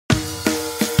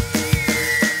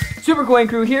Super Coin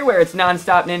Crew here, where it's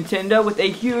non-stop Nintendo with a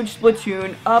huge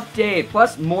Splatoon update,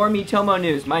 plus more Miitomo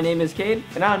news. My name is Cade.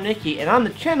 And I'm Nikki, and on the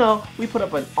channel, we put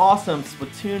up an awesome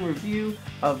Splatoon review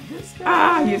of this guy.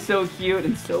 Ah, he's so cute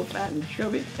and so fat and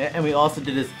chubby. And we also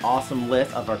did this awesome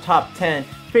list of our top 10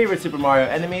 favorite Super Mario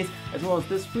enemies, as well as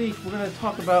this week, we're going to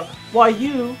talk about why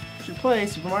you should play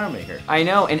Super Mario Maker. I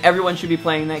know, and everyone should be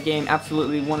playing that game.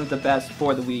 Absolutely one of the best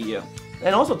for the Wii U.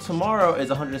 And also tomorrow is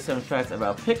 107 facts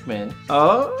about Pikmin.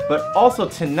 Oh? But also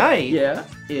tonight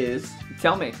is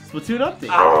Tell me. Splatoon update.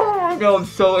 Oh, no, I'm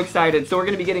so excited. So we're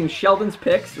going to be getting Sheldon's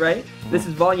picks, right? This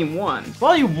is Volume 1.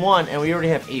 Volume 1, and we already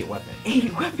have 8 weapons.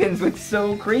 8 weapons, which is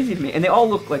so crazy to me. And they all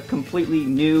look like completely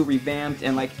new, revamped,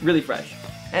 and like really fresh.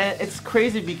 And it's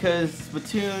crazy because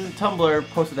Splatoon Tumblr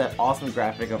posted that awesome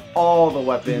graphic of all the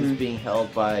weapons being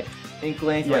held by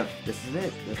Inklings. Yeah. Like, this is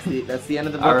it. That's the end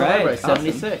of the book. All right, Awesome.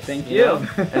 76. Thank you.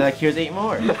 And like, here's 8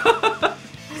 more.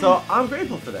 So I'm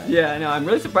grateful for that. Yeah, I know. I'm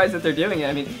really surprised that they're doing it.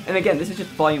 I mean, and again, this is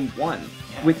just Volume 1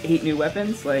 with 8 new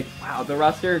weapons. Like, wow, the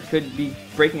roster could be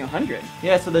breaking 100.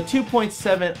 Yeah, so the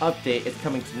 2.7 update is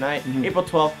coming tonight, April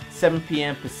 12th, 7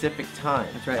 p.m. Pacific time.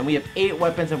 That's right. And we have 8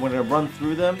 weapons, and we're going to run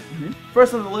through them.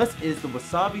 First on the list is the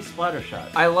Wasabi Splatter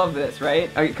Shot. I love this, right?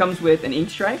 It comes with an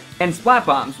Ink Strike and Splat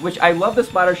Bombs, which I love the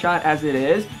Splatter Shot as it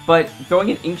is, but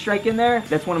throwing an Ink Strike in there,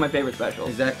 that's one of my favorite specials.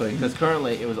 Exactly, because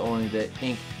currently it was only the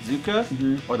Ink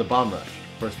Zuka or the Bomb Rush.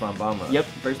 First bomb rush. Yep,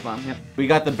 first bomb, yep. We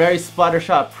got the Berry Splatter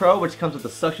Shot Pro, which comes with a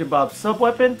Suction Bomb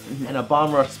sub-weapon and a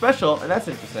Bomb Rush Special, and that's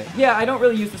interesting. Yeah, I don't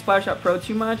really use the Splatter Shot Pro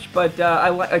too much, but I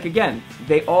like again,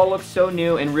 they all look so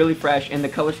new and really fresh, and the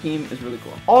color scheme is really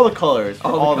cool. All the colors,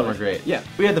 all of them colors. are great. Yeah.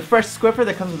 We have the Fresh Squiffer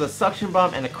that comes with a Suction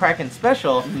Bomb and a Kraken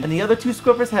Special, and the other 2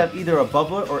 Squiffers have either a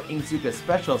Bubbler or Ink Zuka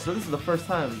Special, so this is the first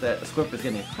time that a Squiffer is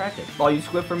getting a Kraken. All you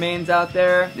Squiffer mains out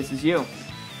there, this is you.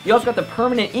 You also got the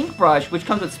Permanent Ink Brush, which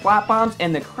comes with Splat Bombs,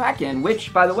 and the Kraken,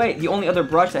 which, by the way, the only other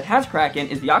brush that has Kraken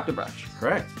is the Octobrush.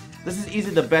 Correct. This is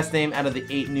easily the best name out of the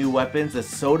 8 new weapons, the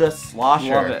Soda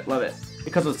Slosher. Love it, love it.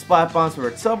 It comes with Splat Bombs for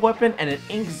its sub-weapon and an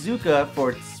Ink Zuka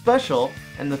for its special,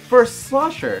 and the first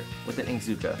Slosher with an Ink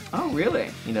Zuka. Oh,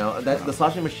 really? You know, the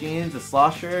sloshing machines, the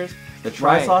sloshers, the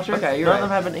tri-sloshers, Okay, none of them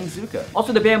have an Ink Zuka.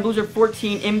 Also, the Bamboozler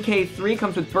 14 MK3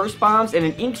 comes with Burst Bombs and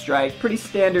an Ink Strike. Pretty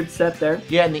standard set there.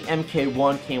 Yeah, and the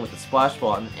MK1 came with the Splash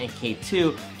Ball, and the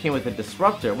MK2 came with a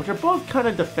Disruptor, which are both kind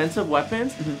of defensive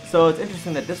weapons. So it's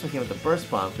interesting that this one came with the Burst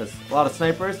Bomb, because a lot of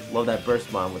snipers love that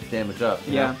Burst Bomb with damage up.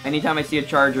 You know? Anytime I see a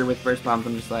Charger with Burst Bombs,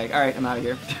 I'm just like, alright, I'm out of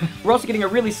here. We're also getting a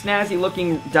really snazzy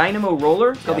looking Dynamo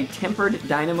Roller. It's called the Tempered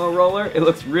Dynamo Roller. It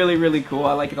looks really, really cool.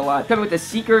 I like it a lot. Coming with a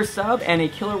Seeker sub and a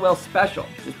Killer Whale special,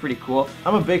 which is pretty cool.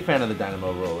 I'm a big fan of the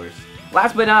Dynamo Rollers.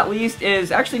 Last but not least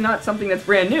is actually not something that's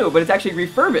brand new, but it's actually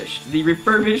refurbished. The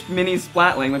refurbished Mini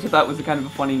Splatling, which I thought was a kind of a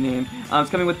funny name. It's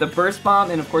coming with the Burst Bomb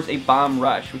and, of course, a Bomb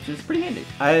Rush, which is pretty handy.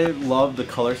 I love the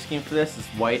color scheme for this. It's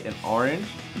white and orange,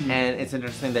 and it's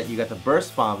interesting that you got the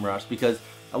Burst Bomb Rush because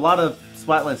a lot of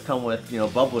Splatlings come with, you know,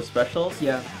 bubbler specials.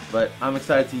 Yeah. But I'm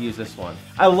excited to use this one.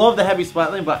 I love the heavy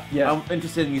Splatling, but I'm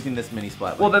interested in using this Mini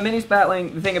Splatling. Well, the Mini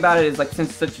Splatling, the thing about it is, like,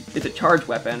 since it's a charge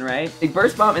weapon, right? The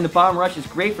Burst Bomb and the Bomb Rush is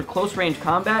great for close range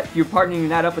combat. If you're partnering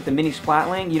that up with the Mini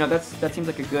Splatling, you know, that seems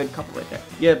like a good couple right there.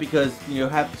 Yeah, because you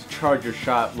have to charge your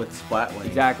shot with Splatling.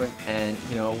 Exactly. And,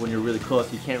 you know, when you're really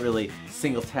close, you can't really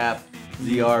single tap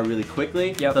ZR really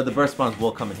quickly, so the Burst Bombs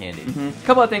will come in handy. A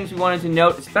couple of things we wanted to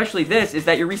note, especially this, is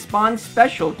that your respawn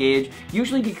special gauge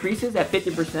usually decreases at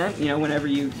 50%, you know, whenever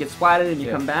you get splatted and you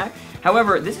come back.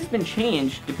 However, this has been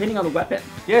changed depending on the weapon.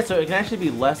 Yeah, so it can actually be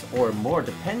less or more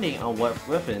depending on what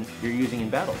weapon you're using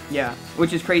in battle. Yeah,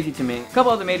 which is crazy to me. A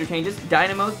couple other major changes.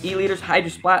 Dynamos, E-Leaders,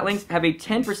 Hydra Splatlings have a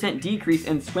 10% decrease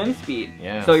in swim speed.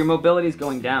 Yeah. So your mobility is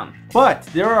going down. But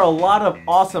there are a lot of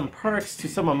awesome perks to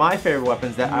some of my favorite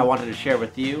weapons that I wanted to share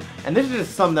with you. And this is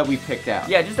just some that we picked out.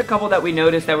 Yeah, just a couple that we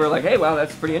noticed that were like, hey, wow,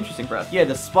 that's pretty interesting for us. Yeah,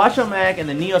 the Splashomatic and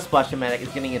the Neo Splashomatic is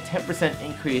getting a 10%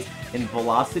 increase in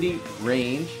velocity,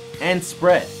 range, and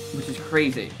spread. Which is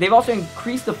crazy. They've also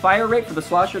increased the fire rate for the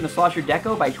Slosher and the Slosher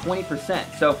Deco by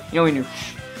 20%. So, you know, when you're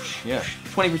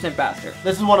 20% faster.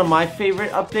 This is one of my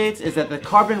favorite updates, is that the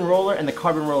Carbon Roller and the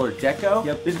Carbon Roller Deco,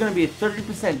 there's going to be a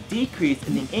 30% decrease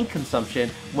in the ink consumption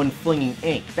when flinging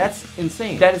ink. That's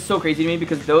insane. That is so crazy to me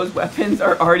because those weapons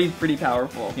are already pretty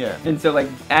powerful. Yeah. And so, like,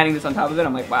 adding this on top of it,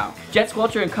 I'm like, wow. Jet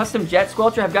Squelcher and Custom Jet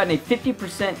Squelcher have gotten a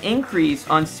 50% increase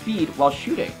on speed while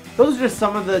shooting. Those are just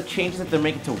some of the changes that they're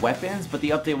making to weapons, but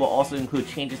the update will also include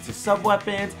changes to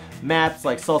sub-weapons, maps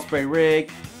like Salt Spray Rig,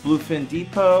 Bluefin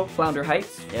Depot, Flounder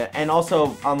Heights. yeah, and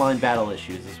also online battle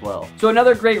issues as well. So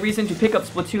another great reason to pick up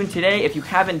Splatoon today. If you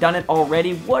haven't done it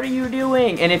already, what are you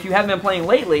doing? And if you haven't been playing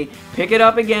lately, pick it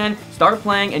up again, start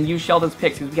playing, and use Sheldon's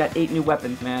picks, because we got 8 new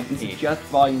weapons, man. This is just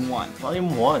Volume 1.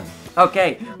 Volume 1.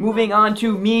 Okay, moving on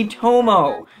to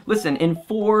Miitomo. Listen, in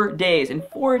 4 days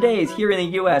here in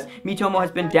the US, Miitomo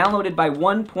has been downloaded by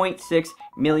 1.6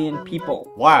 million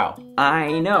people. Wow.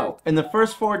 I know. In the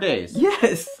first 4 days?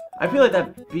 Yes. I feel like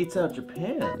that beats out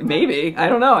Japan. Maybe. I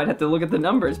don't know. I'd have to look at the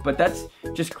numbers, but that's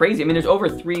just crazy. I mean, there's over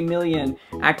 3 million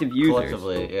active users.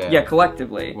 Collectively, yeah. Yeah,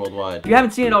 collectively. Worldwide. If you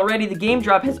haven't seen it already, the Game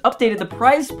Drop has updated the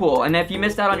prize pool, and if you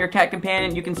missed out on your cat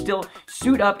companion, you can still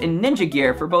suit up in ninja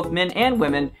gear for both men and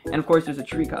women, and of course, there's a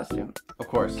tree costume. Of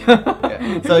course.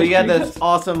 Yeah. So you got this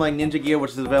awesome like ninja gear,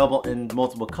 which is available in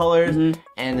multiple colors,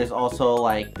 and there's also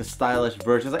like the stylish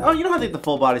versions. Like, oh, you don't have to get the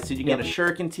full body suit. You can get a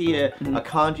shuriken tee, a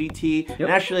kanji tee, and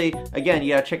actually, again,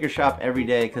 you gotta check your shop every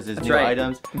day because there's new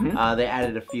items. They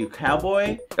added a few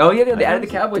cowboy. Oh yeah, they added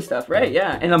the cowboy stuff, right?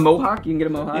 Yeah, and a mohawk. You can get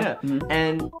a mohawk. Yeah.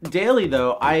 And daily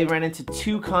though, I ran into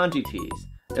 2 kanji tees.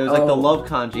 It was like the love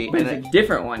kanji. But it's a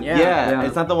different one, yeah. Yeah,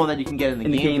 it's not the one that you can get in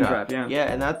the game drop. Yeah.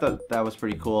 Yeah, and I thought that was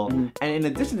pretty cool. And in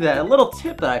addition to that, a little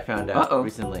tip that I found out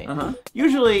recently.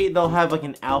 Usually they'll have like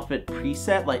an outfit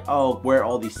preset, like, oh, wear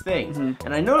all these things.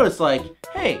 And I noticed like,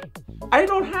 hey, I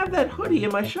don't have that hoodie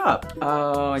in my shop.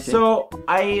 Oh, I see. So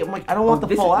I'm like, I don't want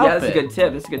the full outfit. Yeah, that's a good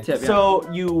tip. That's a good tip. So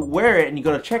you wear it and you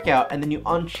go to checkout, and then you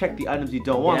uncheck the items you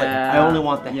don't want. Like, I only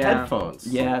want the headphones.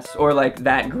 Yes, or like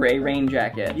that gray rain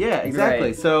jacket. Yeah, exactly.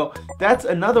 Right. So that's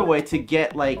another way to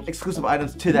get like exclusive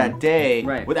items to that day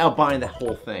without buying the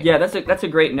whole thing. Yeah, that's a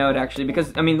great note actually,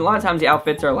 because I mean a lot of times the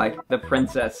outfits are like the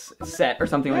princess set or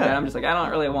something like that. I'm just like, I don't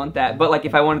really want that. But like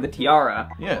if I wanted the tiara,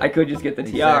 I could just get the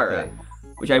tiara.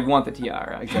 Which I want the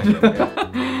tiara. Exactly.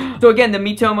 Yeah. So again, the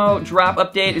Miitomo drop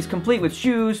update is complete with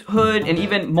shoes, hood, and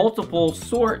even multiple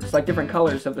swords, like different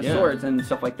colors of the swords and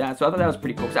stuff like that. So I thought that was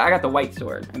pretty cool. So I got the white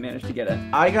sword. I managed to get it.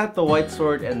 I got the white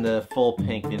sword and the full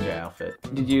pink ninja outfit.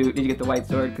 Did you get the white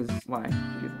sword? Because why? Did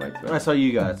you get the white sword? I saw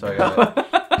you got it, so I got it.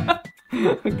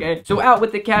 Okay, so out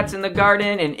with the cats in the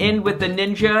garden and in with the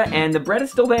ninja, and the bread is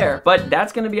still there, but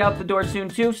that's gonna be out the door soon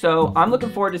too, so I'm looking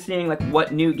forward to seeing like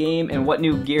what new game and what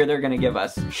new gear they're gonna give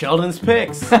us. Sheldon's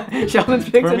picks. Sheldon's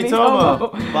picks for and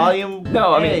Miitomo. Volume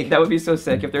No, I A. mean, that would be so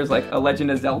sick if there's like a Legend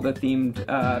of Zelda themed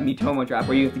Miitomo drop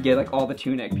where you have to get like all the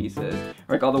tunic pieces,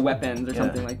 or like all the weapons or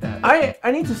something like that.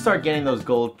 I need to start getting those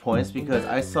gold points because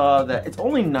I saw that it's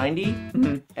only 90,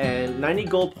 and 90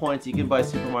 gold points you can buy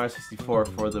Super Mario 64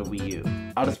 for the Wii U.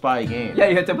 I'll just buy a game. Yeah,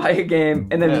 you have to buy a game,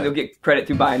 and then you'll get credit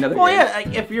to buy another game. Well, yeah,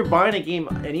 like, if you're buying a game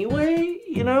anyway,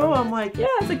 you know, I'm like... Yeah,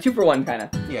 it's like 2 for 1, kind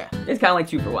of. Yeah. It's kind of like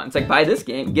 2 for 1. It's like, buy this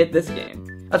game, get this game.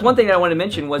 That's one thing that I want to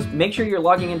mention was make sure you're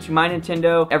logging into My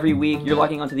Nintendo every week, you're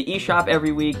logging onto the eShop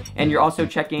every week, and you're also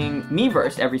checking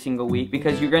Miiverse every single week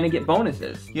because you're going to get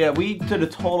bonuses. Yeah, we did a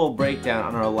total breakdown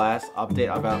on our last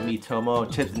update about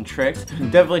Miitomo, tips and tricks.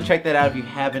 Definitely check that out if you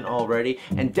haven't already,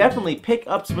 and definitely pick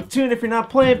up Splatoon if you're not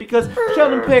playing because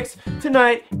Sheldon picks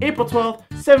tonight, April 12th,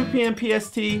 7 p.m.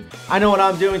 PST. I know what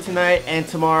I'm doing tonight and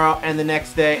tomorrow and the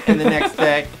next day and the next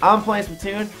day. I'm playing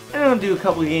Splatoon and I'm gonna do a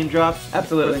couple of game drops.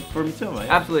 Absolutely. For Miitomo.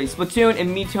 Yeah. Absolutely. Splatoon and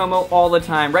Miitomo all the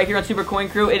time. Right here on Super Coin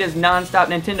Crew, it is non-stop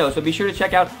Nintendo. So be sure to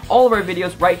check out all of our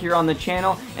videos right here on the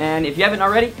channel. And if you haven't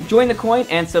already, join the coin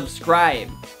and subscribe.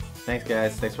 Thanks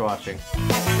guys. Thanks for watching.